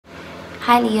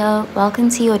Hi Leo,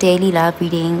 welcome to your daily love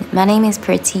reading. My name is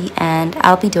Pretty and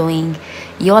I'll be doing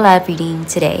your love reading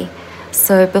today.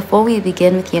 So before we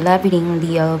begin with your love reading,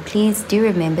 Leo, please do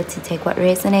remember to take what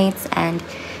resonates and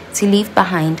to leave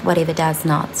behind whatever does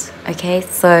not. Okay,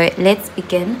 so let's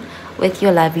begin with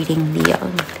your love reading,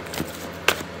 Leo.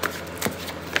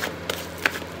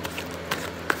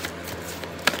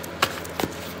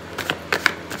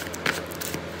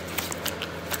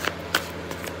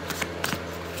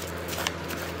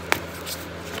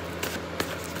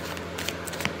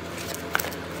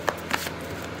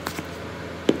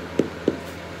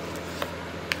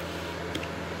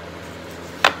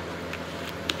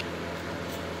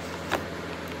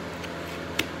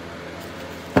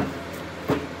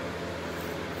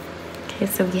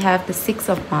 Okay, so we have the Six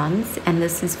of Wands, and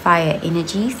this is fire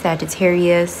energy,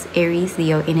 Sagittarius, Aries,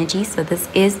 Leo energy. So this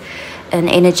is an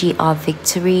energy of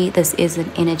victory. This is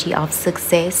an energy of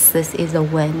success. This is a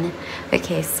win.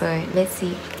 Okay, so let's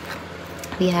see.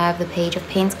 We have the Page of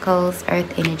Pentacles,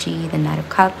 Earth energy, the Knight of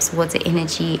Cups, Water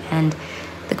energy, and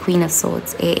the Queen of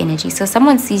Swords, air energy. So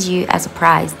someone sees you as a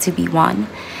prize to be won.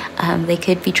 They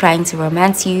could be trying to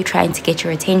romance you, trying to get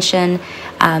your attention.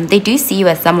 They do see you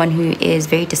as someone who is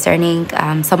very discerning,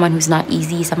 someone who's not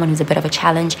easy, someone who's a bit of a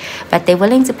challenge, but they're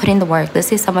willing to put in the work.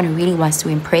 This is someone who really wants to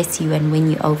impress you and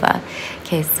win you over.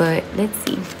 Okay, so let's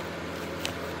see.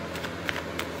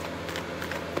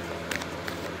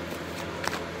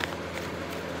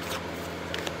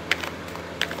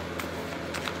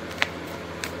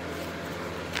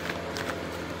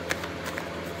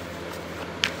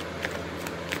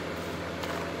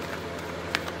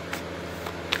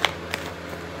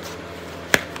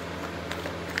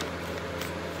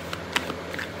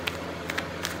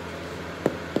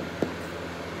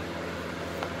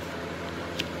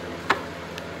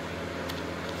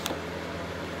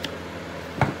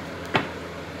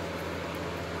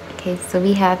 Okay, so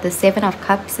we have the Seven of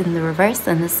Cups in the reverse,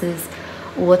 and this is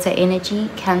water energy,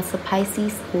 Cancer,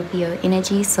 Pisces, Scorpio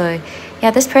energy. So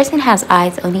yeah, this person has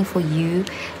eyes only for you.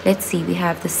 Let's see, we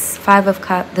have this Five of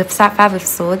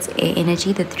Swords, air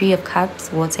energy, the Three of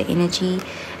Cups, water energy,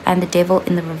 and the Devil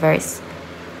in the reverse,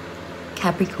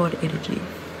 Capricorn energy.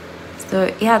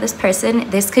 So yeah, this person,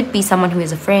 this could be someone who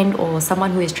is a friend or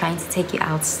someone who is trying to take you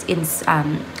out in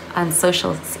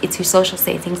into social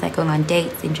settings, like going on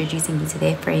dates, introducing you to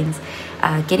their friends,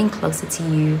 getting closer to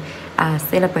you,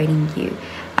 celebrating you.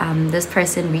 This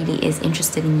person really is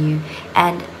interested in you,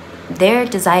 and their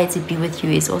desire to be with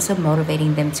you is also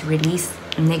motivating them to release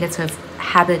negative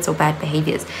habits or bad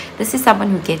behaviors. This is someone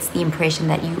who gets the impression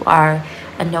that you are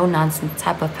a no-nonsense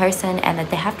type of person, and that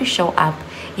they have to show up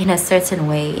in a certain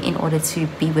way in order to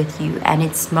be with you, and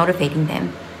it's motivating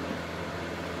them.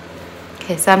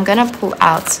 Okay, so I'm gonna pull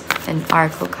out an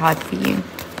oracle card for you.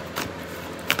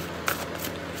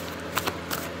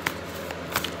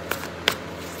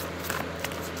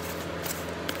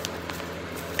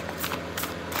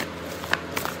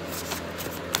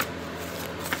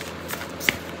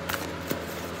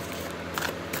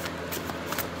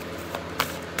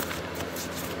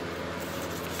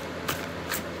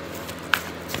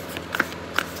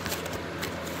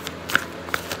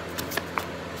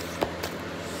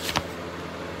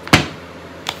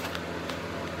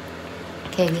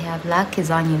 Okay, we have luck is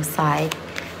on your side.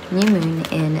 New moon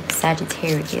in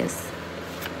Sagittarius.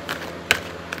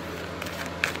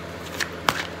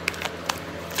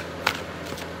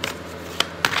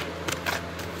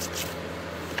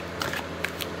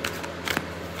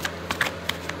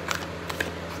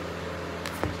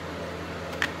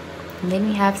 And then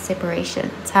we have separation.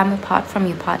 Time apart from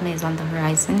your partner is on the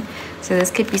horizon. So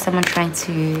this could be someone trying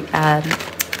to,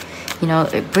 you know,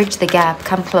 bridge the gap,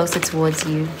 come closer towards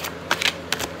you.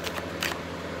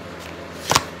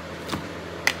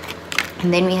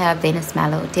 And then we have Venus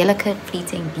Mallow, delicate,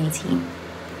 fleeting beauty.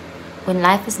 When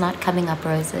life is not coming up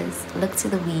roses, look to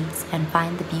the weeds and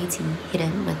find the beauty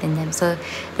hidden within them. So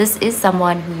this is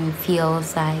someone who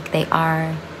feels like they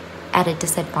are at a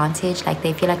disadvantage, like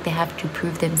they feel like they have to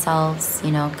prove themselves, you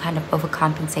know, kind of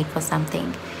overcompensate for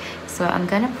something. So I'm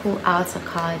going to pull out a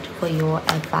card for your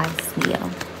advice, Leo.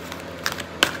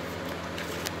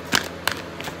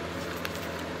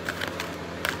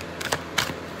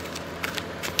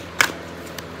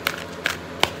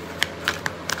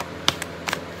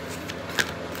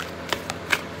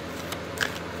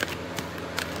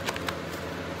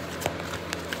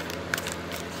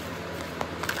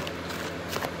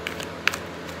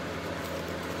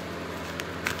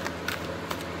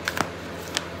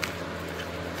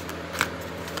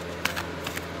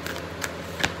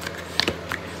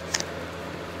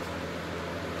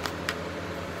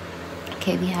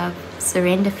 Okay, we have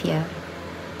surrender fear.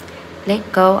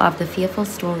 Let go of the fearful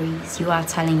stories you are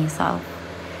telling yourself.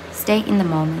 Stay in the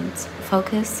moment.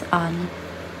 Focus on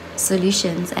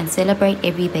solutions and celebrate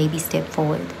every baby step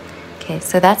forward. Okay,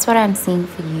 so that's what I'm seeing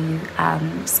for you,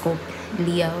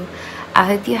 Leo. I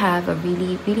hope you have a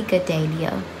really, really good day,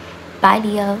 Leo. Bye,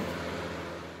 Leo.